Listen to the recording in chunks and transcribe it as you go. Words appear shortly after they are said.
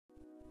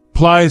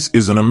Plies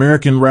is an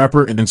American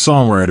rapper and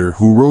songwriter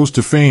who rose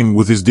to fame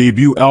with his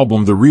debut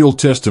album The Real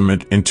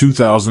Testament in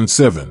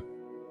 2007.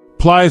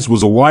 Plies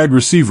was a wide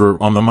receiver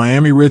on the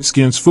Miami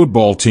Redskins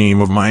football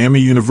team of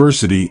Miami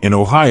University in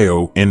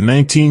Ohio in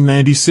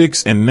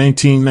 1996 and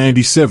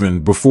 1997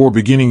 before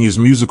beginning his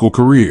musical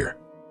career.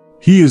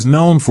 He is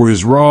known for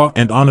his raw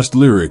and honest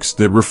lyrics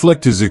that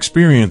reflect his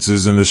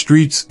experiences in the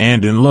streets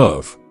and in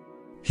love.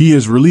 He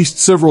has released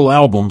several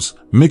albums,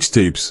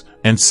 mixtapes,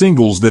 and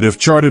singles that have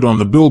charted on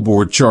the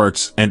Billboard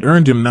charts and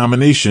earned him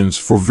nominations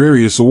for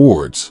various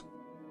awards.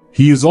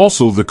 He is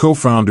also the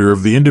co-founder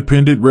of the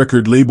independent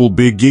record label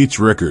Big Gates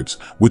Records,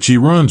 which he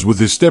runs with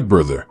his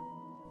stepbrother.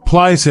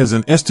 Plies has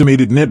an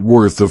estimated net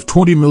worth of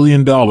 $20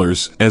 million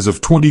as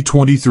of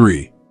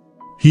 2023.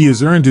 He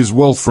has earned his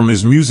wealth from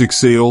his music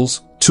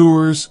sales,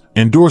 tours,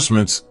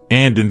 endorsements,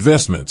 and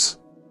investments.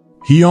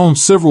 He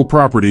owns several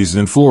properties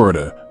in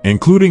Florida,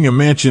 including a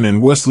mansion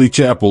in Wesley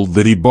Chapel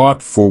that he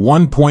bought for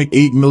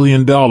 $1.8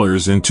 million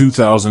in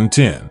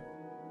 2010.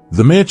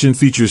 The mansion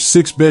features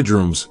 6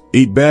 bedrooms,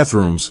 8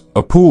 bathrooms,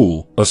 a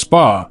pool, a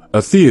spa,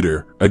 a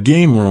theater, a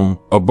game room,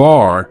 a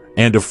bar,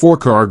 and a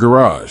 4-car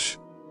garage.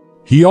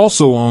 He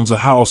also owns a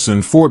house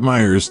in Fort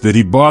Myers that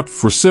he bought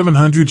for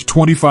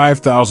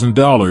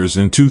 $725,000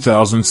 in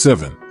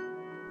 2007.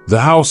 The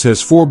house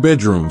has 4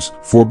 bedrooms,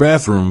 4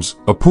 bathrooms,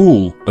 a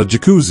pool, a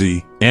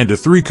jacuzzi, and a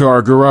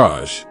 3-car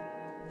garage.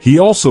 He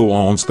also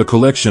owns a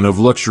collection of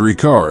luxury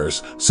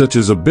cars, such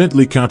as a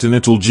Bentley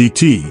Continental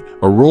GT,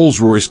 a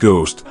Rolls-Royce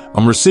Ghost,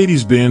 a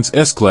Mercedes-Benz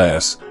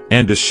S-Class,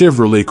 and a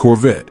Chevrolet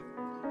Corvette.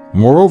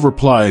 Moreover,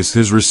 Plies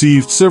has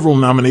received several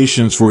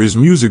nominations for his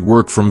music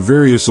work from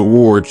various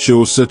award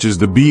shows such as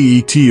the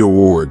BET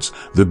Awards,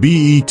 the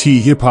BET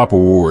Hip Hop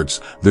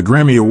Awards, the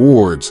Grammy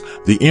Awards,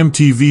 the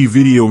MTV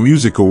Video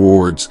Music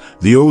Awards,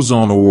 the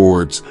Ozone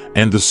Awards,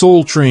 and the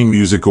Soul Train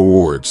Music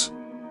Awards.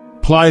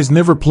 Plies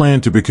never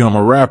planned to become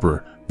a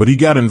rapper, but he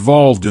got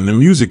involved in the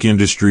music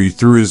industry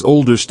through his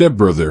older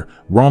stepbrother,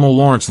 Ronnell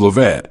Lawrence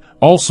Lavatte,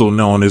 also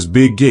known as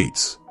Big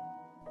Gates.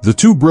 The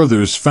two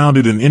brothers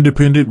founded an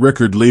independent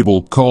record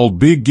label called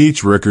Big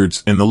Gates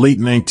Records in the late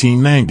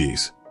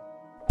 1990s.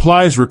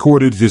 Plies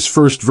recorded his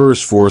first verse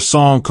for a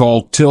song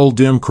called Tell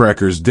Dem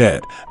Krackers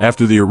Dat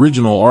after the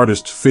original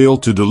artist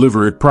failed to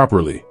deliver it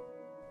properly.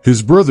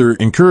 His brother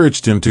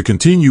encouraged him to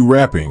continue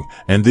rapping,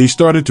 and they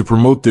started to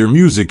promote their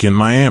music in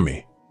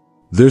Miami.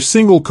 Their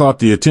single caught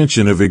the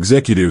attention of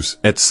executives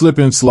at Slip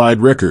and Slide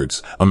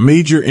Records, a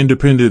major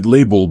independent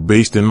label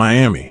based in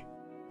Miami.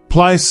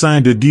 Plies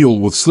signed a deal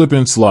with Slip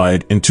and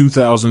Slide in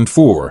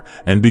 2004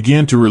 and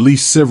began to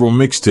release several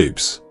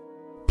mixtapes.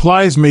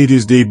 Plies made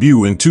his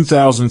debut in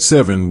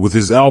 2007 with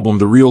his album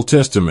The Real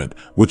Testament,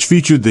 which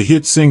featured the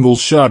hit singles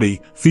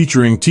Shoddy,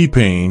 featuring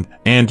T-Pain,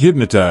 and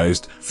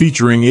Hypnotized,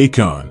 featuring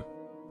Akon.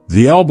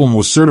 The album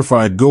was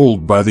certified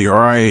gold by the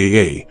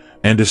RIAA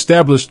and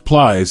established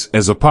Plies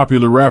as a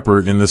popular rapper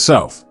in the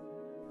South.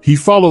 He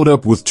followed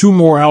up with 2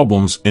 more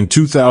albums in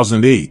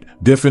 2008,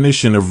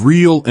 Definition of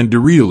Real and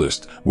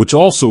Derealist, which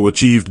also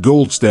achieved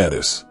gold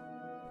status.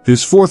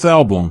 His 4th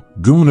album,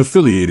 Goon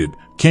Affiliated,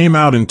 came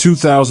out in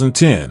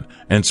 2010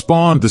 and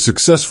spawned the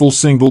successful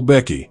single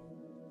Becky.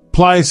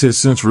 Plies has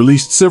since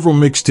released several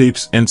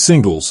mixtapes and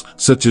singles,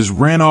 such as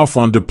Ran Off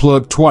on the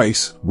Plug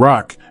Twice,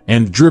 Rock,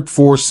 and Drip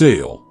for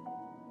Sale.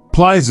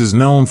 Plies is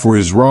known for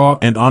his raw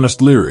and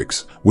honest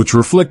lyrics, which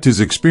reflect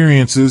his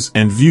experiences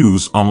and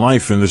views on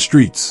life in the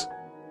streets.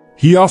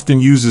 He often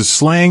uses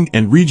slang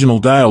and regional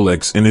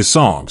dialects in his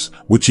songs,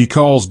 which he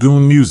calls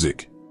goon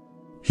music.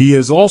 He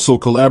has also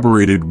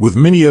collaborated with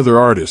many other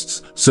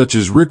artists, such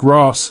as Rick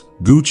Ross,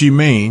 Gucci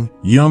Mane,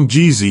 Young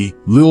Jeezy,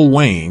 Lil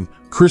Wayne,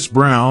 Chris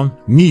Brown,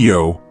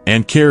 Neo,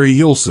 and Carrie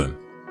Hilson.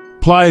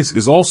 Plies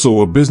is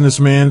also a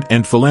businessman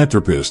and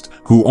philanthropist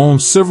who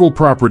owns several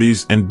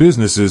properties and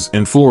businesses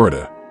in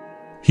Florida.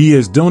 He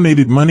has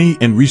donated money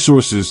and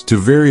resources to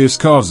various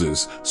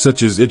causes,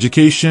 such as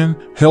education,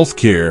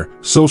 healthcare,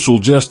 social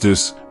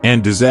justice,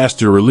 and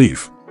disaster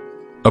relief.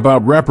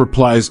 About rapper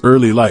Plies'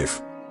 early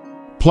life.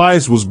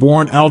 Plies was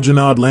born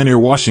Algernon Lanier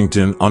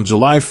Washington on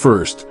July 1,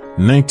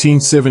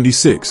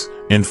 1976,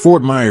 in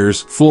Fort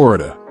Myers,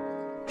 Florida.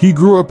 He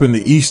grew up in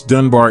the East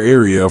Dunbar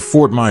area of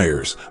Fort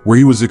Myers, where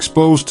he was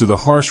exposed to the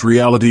harsh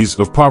realities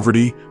of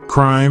poverty,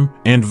 crime,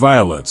 and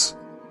violence.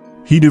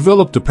 He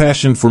developed a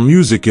passion for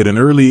music at an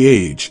early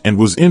age and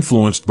was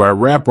influenced by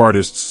rap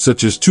artists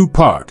such as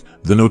Tupac,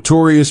 the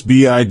Notorious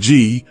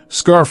B.I.G.,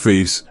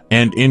 Scarface,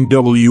 and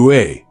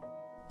N.W.A.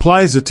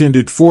 Plies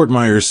attended Fort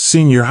Myers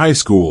Senior High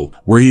School,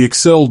 where he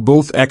excelled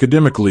both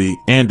academically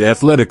and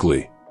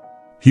athletically.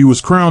 He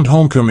was crowned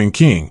homecoming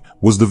king,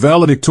 was the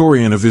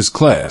valedictorian of his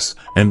class,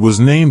 and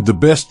was named the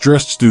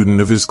best-dressed student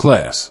of his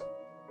class.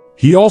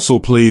 He also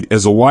played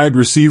as a wide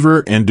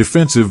receiver and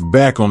defensive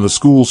back on the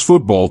school's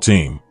football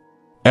team.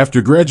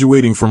 After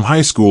graduating from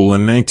high school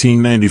in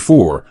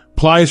 1994,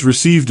 Plies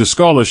received a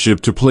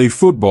scholarship to play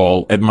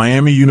football at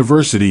Miami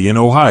University in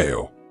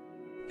Ohio.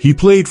 He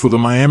played for the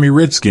Miami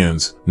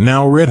Redskins,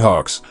 now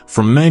Redhawks,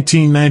 from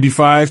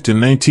 1995 to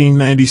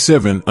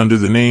 1997 under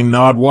the name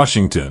Nod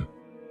Washington.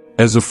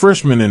 As a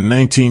freshman in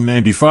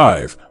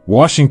 1995,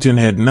 Washington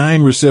had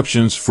 9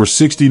 receptions for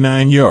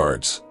 69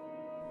 yards.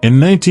 In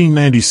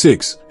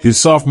 1996, his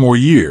sophomore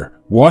year,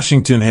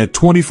 Washington had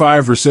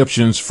 25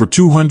 receptions for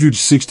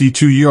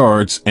 262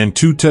 yards and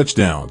 2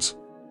 touchdowns.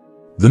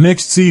 The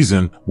next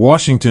season,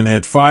 Washington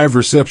had 5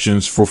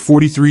 receptions for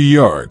 43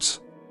 yards.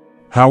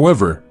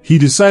 However, he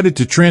decided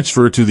to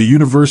transfer to the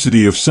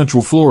University of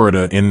Central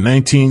Florida in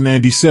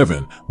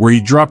 1997, where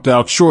he dropped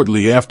out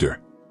shortly after.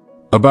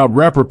 About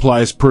rapper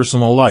Plies'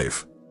 personal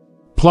life.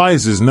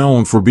 Plies is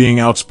known for being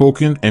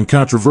outspoken and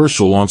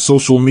controversial on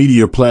social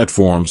media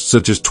platforms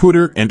such as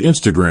Twitter and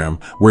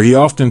Instagram, where he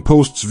often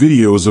posts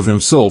videos of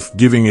himself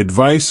giving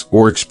advice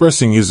or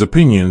expressing his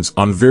opinions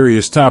on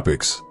various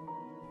topics.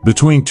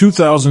 Between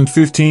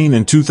 2015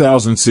 and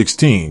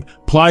 2016,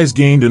 Plies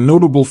gained a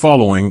notable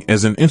following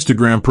as an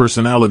Instagram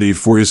personality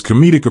for his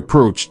comedic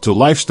approach to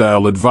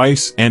lifestyle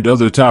advice and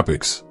other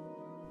topics.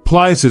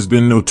 Plies has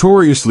been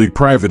notoriously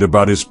private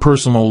about his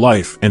personal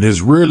life and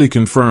has rarely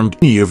confirmed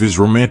any of his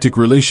romantic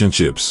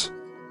relationships.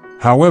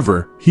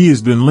 However, he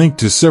has been linked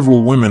to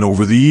several women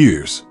over the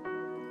years.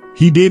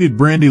 He dated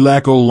Brandy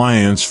Lacko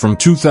Lyons from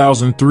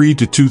 2003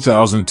 to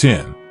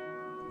 2010.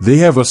 They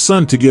have a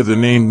son together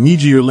named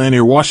Nijier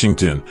Lanier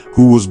Washington,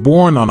 who was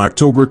born on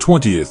October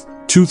 20,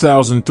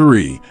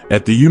 2003,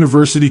 at the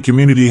University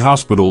Community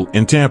Hospital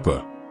in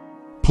Tampa.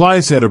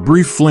 Plies had a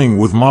brief fling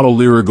with model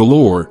Lyra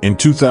Galore in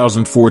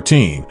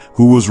 2014,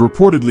 who was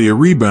reportedly a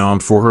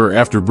rebound for her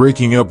after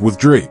breaking up with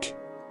Drake.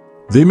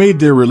 They made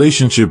their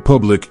relationship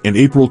public in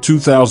April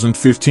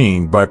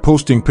 2015 by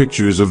posting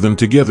pictures of them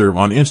together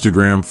on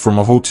Instagram from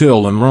a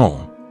hotel in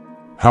Rome.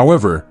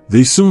 However,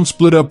 they soon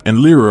split up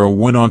and Lyra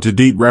went on to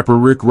date rapper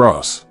Rick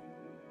Ross.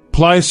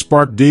 Plies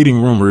sparked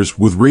dating rumors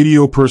with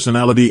radio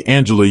personality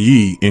Angela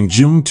Yee in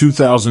June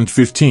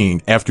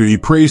 2015 after he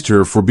praised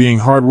her for being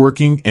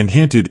hardworking and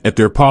hinted at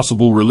their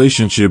possible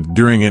relationship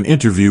during an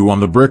interview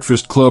on the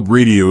Breakfast Club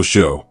radio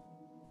show.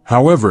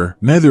 However,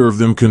 neither of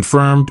them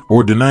confirmed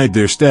or denied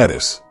their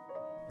status.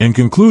 In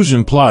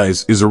conclusion,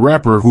 Plies is a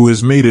rapper who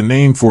has made a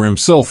name for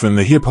himself in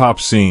the hip-hop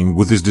scene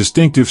with his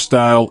distinctive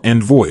style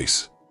and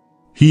voice.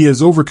 He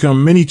has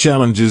overcome many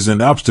challenges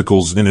and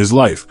obstacles in his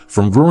life,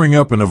 from growing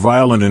up in a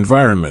violent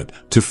environment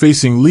to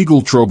facing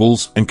legal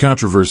troubles and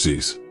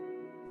controversies.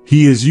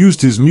 He has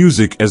used his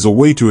music as a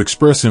way to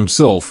express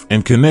himself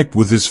and connect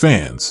with his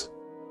fans.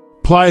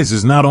 Plies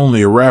is not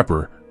only a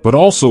rapper, but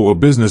also a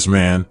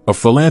businessman, a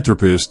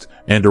philanthropist,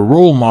 and a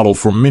role model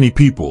for many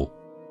people.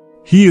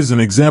 He is an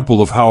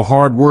example of how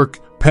hard work,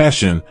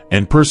 passion,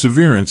 and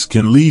perseverance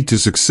can lead to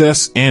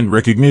success and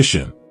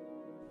recognition.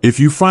 If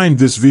you find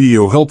this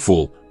video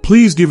helpful,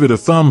 please give it a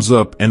thumbs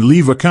up and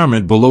leave a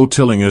comment below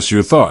telling us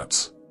your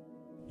thoughts.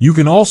 You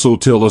can also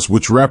tell us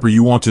which rapper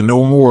you want to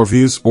know more of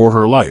his or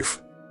her life.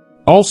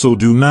 Also,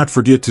 do not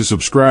forget to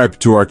subscribe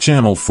to our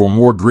channel for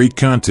more great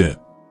content.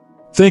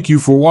 Thank you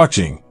for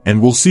watching,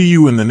 and we'll see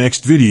you in the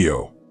next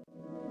video.